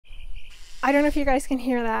I don't know if you guys can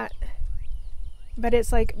hear that, but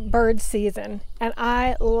it's like bird season, and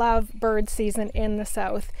I love bird season in the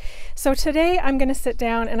south. So today I'm going to sit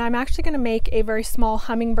down and I'm actually going to make a very small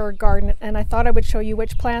hummingbird garden, and I thought I would show you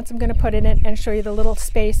which plants I'm going to put in it and show you the little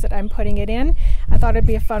space that I'm putting it in. I thought it'd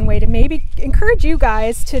be a fun way to maybe encourage you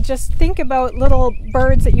guys to just think about little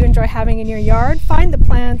birds that you enjoy having in your yard, find the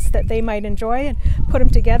plants that they might enjoy and put them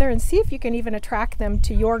together and see if you can even attract them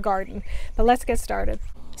to your garden. But let's get started.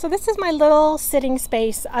 So this is my little sitting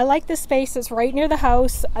space. I like this space. It's right near the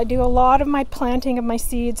house. I do a lot of my planting of my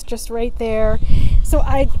seeds just right there. So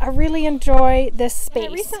I really enjoy this space.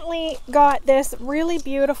 I recently got this really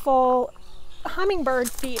beautiful hummingbird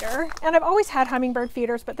feeder, and I've always had hummingbird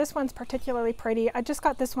feeders, but this one's particularly pretty. I just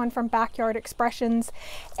got this one from Backyard Expressions,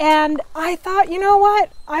 and I thought, you know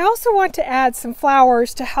what? I also want to add some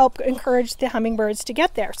flowers to help encourage the hummingbirds to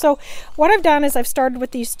get there. So what I've done is I've started with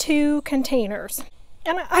these 2 containers.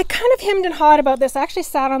 And I kind of hemmed and hawed about this. I actually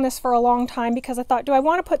sat on this for a long time because I thought, do I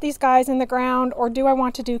want to put these guys in the ground or do I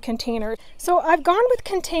want to do containers? So I've gone with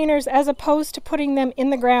containers as opposed to putting them in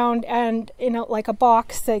the ground and, you know, like a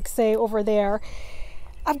box, like say over there.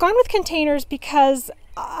 I've gone with containers because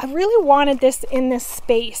I really wanted this in this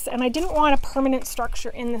space and I didn't want a permanent structure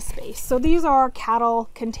in this space. So these are cattle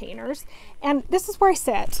containers, and this is where I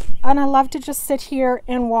sit. And I love to just sit here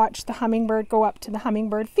and watch the hummingbird go up to the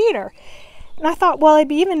hummingbird feeder. And I thought, well, it'd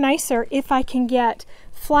be even nicer if I can get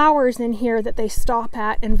flowers in here that they stop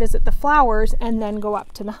at and visit the flowers and then go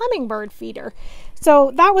up to the hummingbird feeder.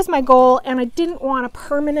 So that was my goal, and I didn't want a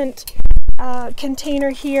permanent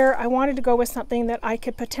container here. I wanted to go with something that I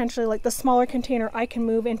could potentially, like the smaller container, I can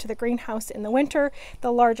move into the greenhouse in the winter.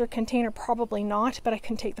 The larger container, probably not, but I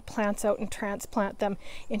can take the plants out and transplant them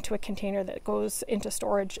into a container that goes into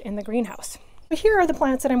storage in the greenhouse. Here are the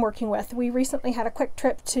plants that I'm working with. We recently had a quick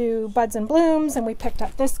trip to Buds and Blooms and we picked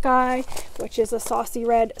up this guy, which is a saucy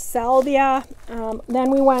red salvia.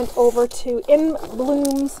 Then we went over to In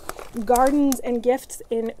Bloom's Gardens and Gifts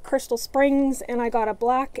in Crystal Springs, and I got a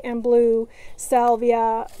black and blue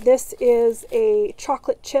salvia. This is a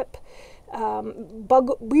chocolate chip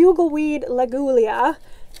bugleweed legulia,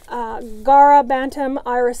 Gara Bantam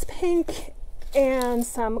Iris Pink, and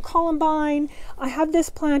some columbine. I have this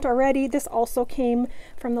plant already. This also came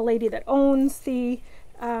from the lady that owns the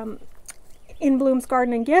In Bloom's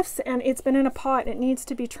Garden and Gifts, and it's been in a pot. It needs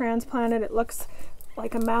to be transplanted. It looks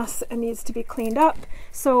like a mess and needs to be cleaned up.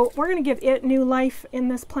 So we're going to give it new life in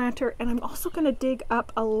this planter, and I'm also going to dig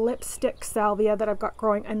up a lipstick salvia that I've got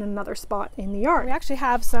growing in another spot in the yard. We actually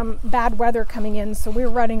have some bad weather coming in, so we're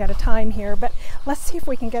running out of time here, but let's see if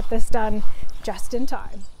we can get this done just in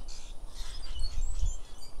time.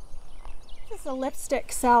 This is a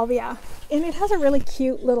lipstick salvia, and it has a really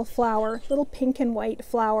cute little flower, little pink and white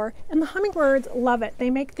flower, and the hummingbirds love it. They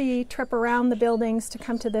make the trip around the buildings to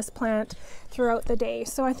come to this plant throughout the day.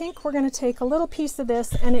 So I think we're going to take a little piece of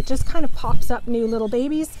this, and it just kind of pops up new little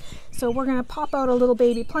babies. So we're going to pop out a little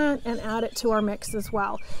baby plant and add it to our mix as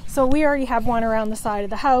well. So we already have one around the side of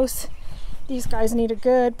the house. These guys need a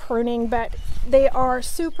good pruning, but they are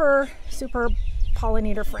super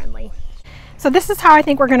pollinator friendly. So this is how I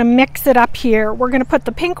think we're going to mix it up here. We're going to put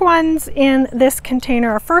the pink ones in this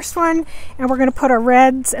container, our first one, and we're going to put our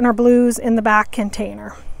reds and our blues in the back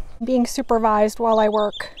container. Being supervised while I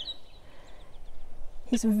work.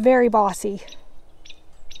 He's very bossy.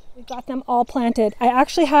 We've got them all planted. I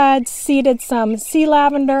actually had seeded some sea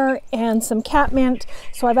lavender and some catmint,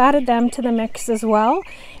 so I've added them to the mix as well.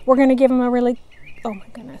 We're going to give them a really, oh my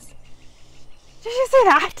goodness. Did you see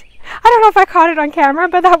that? I don't know if I caught it on camera,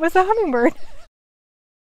 but that was a hummingbird.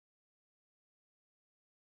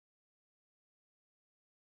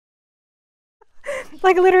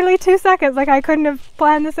 Like literally 2 seconds, like I couldn't have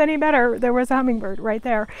planned this any better. There was a hummingbird right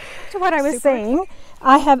there. To what I was saying,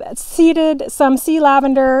 I have seeded some sea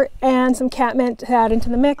lavender and some catmint to add into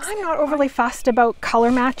the mix. I'm not overly fussed about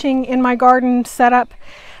color matching in my garden setup.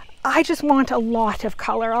 I just want a lot of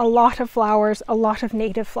color, a lot of flowers, a lot of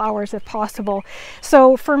native flowers if possible.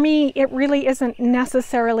 So for me, it really isn't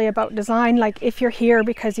necessarily about design. Like if you're here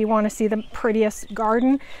because you want to see the prettiest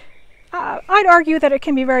garden, I'd argue that it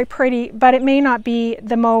can be very pretty, but it may not be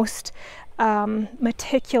the most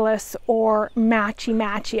meticulous or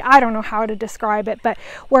matchy. I don't know how to describe it, but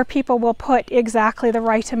where people will put exactly the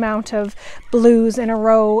right amount of blues in a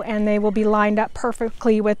row and they will be lined up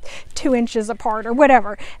perfectly with 2 inches apart or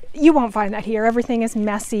whatever. You won't find that here. Everything is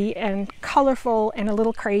messy and colorful and a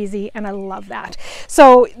little crazy, and I love that.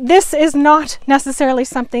 So this is not necessarily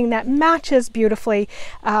something that matches beautifully,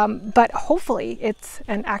 but hopefully it's,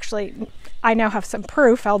 and actually I now have some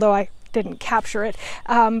proof, although I didn't capture it,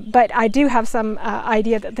 but I do have some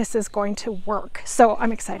idea that this is going to work, so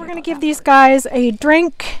I'm excited. We're going to give these guys a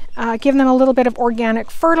drink, give them a little bit of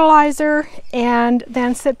organic fertilizer, and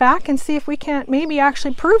then sit back and see if we can't maybe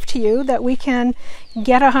actually prove to you that we can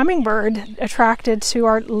get a hummingbird attracted to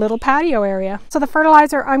our little patio area. So the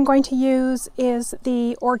fertilizer I'm going to use is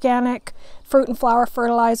the organic fruit and flower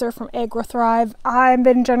fertilizer from AgroThrive. I've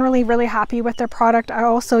been generally really happy with their product. I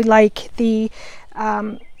also like the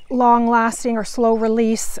long-lasting or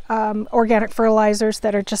slow-release organic fertilizers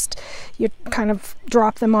that are just, you kind of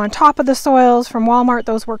drop them on top of the soils from Walmart.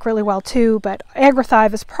 Those work really well too, but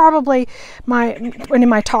AgroThrive is probably one of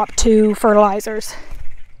my top 2 fertilizers.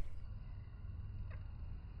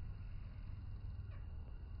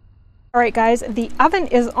 All right guys, the oven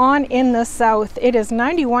is on in the south. It is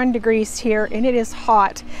 91 degrees here and it is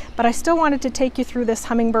hot, but I still wanted to take you through this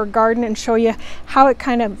hummingbird garden and show you how it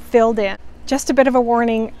kind of filled in. Just a bit of a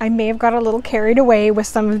warning, I may have got a little carried away with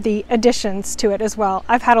some of the additions to it as well.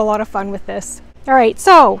 I've had a lot of fun with this. All right,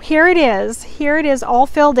 so here it is. Here it is all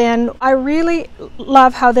filled in. I really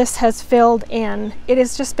love how this has filled in. It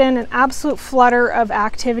has just been an absolute flutter of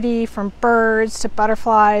activity, from birds to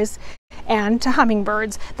butterflies and to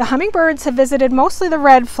hummingbirds. The hummingbirds have visited mostly the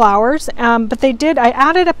red flowers, but I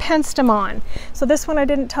added a penstemon. So this one I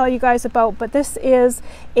didn't tell you guys about, but this is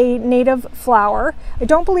a native flower. I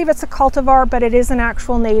don't believe it's a cultivar, but it is an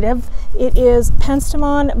actual native. It is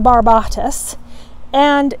Penstemon barbatus,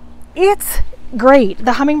 and it's great.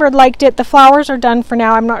 The hummingbird liked it. The flowers are done for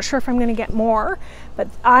now. I'm not sure if I'm going to get more, but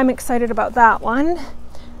I'm excited about that one.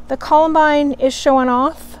 The columbine is showing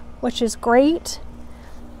off, which is great.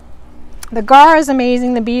 The Gara is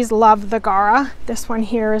amazing. The bees love the Gara. This one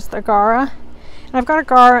here is the Gara. And I've got a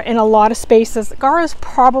Gara in a lot of spaces. Gara is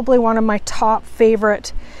probably one of my top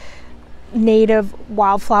favorite native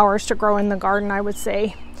wildflowers to grow in the garden, I would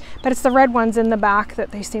say. But it's the red ones in the back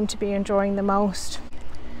that they seem to be enjoying the most.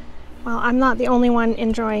 Well, I'm not the only one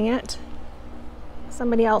enjoying it.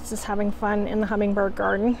 Somebody else is having fun in the hummingbird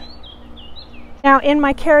garden. Now, in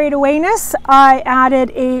my carried awayness, I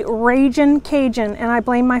added a Ragin' Cajun, and I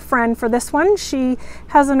blame my friend for this one. She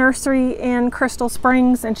has a nursery in Crystal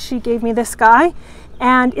Springs, and she gave me this guy.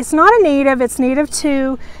 And it's not a native, it's native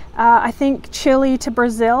to, I think, Chile to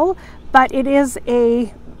Brazil, but it is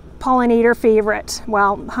a pollinator favorite.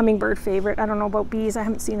 Well, hummingbird favorite. I don't know about bees, I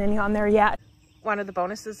haven't seen any on there yet. One of the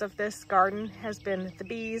bonuses of this garden has been the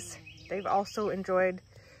bees. They've also enjoyed,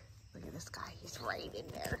 look at this guy, he's right in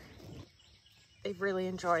there. They've really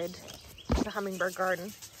enjoyed the hummingbird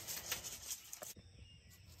garden.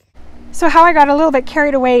 So how I got a little bit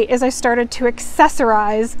carried away is I started to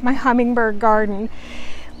accessorize my hummingbird garden.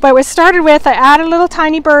 But what started with, I added a little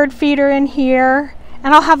tiny bird feeder in here,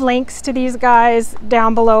 and I'll have links to these guys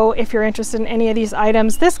down below if you're interested in any of these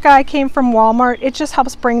items. This guy came from Walmart. It just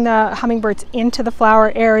helps bring the hummingbirds into the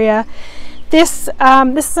flower area. This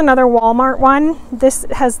is another Walmart one. This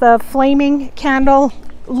has the flaming candle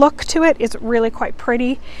look to it. It's really quite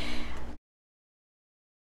pretty.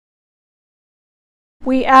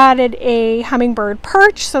 We added a hummingbird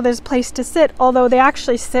perch, so there's a place to sit, although they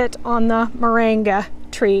actually sit on the moringa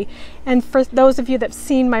tree. And for those of you that've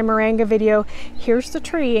seen my moringa video, here's the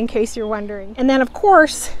tree in case you're wondering. And then of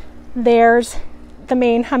course there's the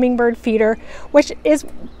main hummingbird feeder, which is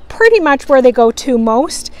pretty much where they go to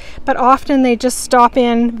most, but often they just stop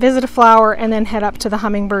in, visit a flower, and then head up to the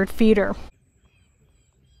hummingbird feeder.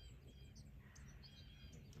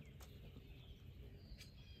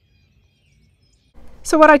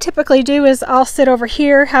 So what I typically do is I'll sit over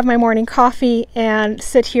here, have my morning coffee, and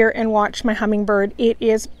sit here and watch my hummingbird. It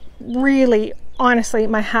is really, honestly,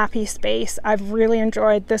 my happy space. I've really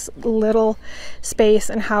enjoyed this little space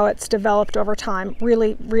and how it's developed over time.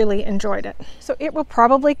 Really, really enjoyed it. So it will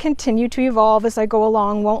probably continue to evolve as I go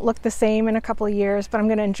along. Won't look the same in a couple of years, but I'm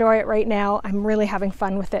going to enjoy it right now. I'm really having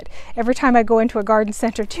fun with it. Every time I go into a garden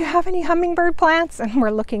center, do you have any hummingbird plants? And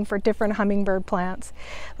we're looking for different hummingbird plants.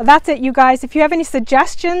 Well, that's it, you guys. If you have any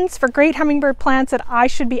suggestions for great hummingbird plants that I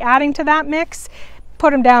should be adding to that mix,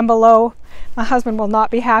 put them down below. My husband will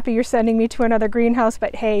not be happy you're sending me to another greenhouse,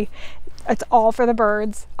 but hey, it's all for the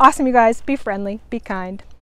birds. Awesome, you guys. Be friendly, be kind.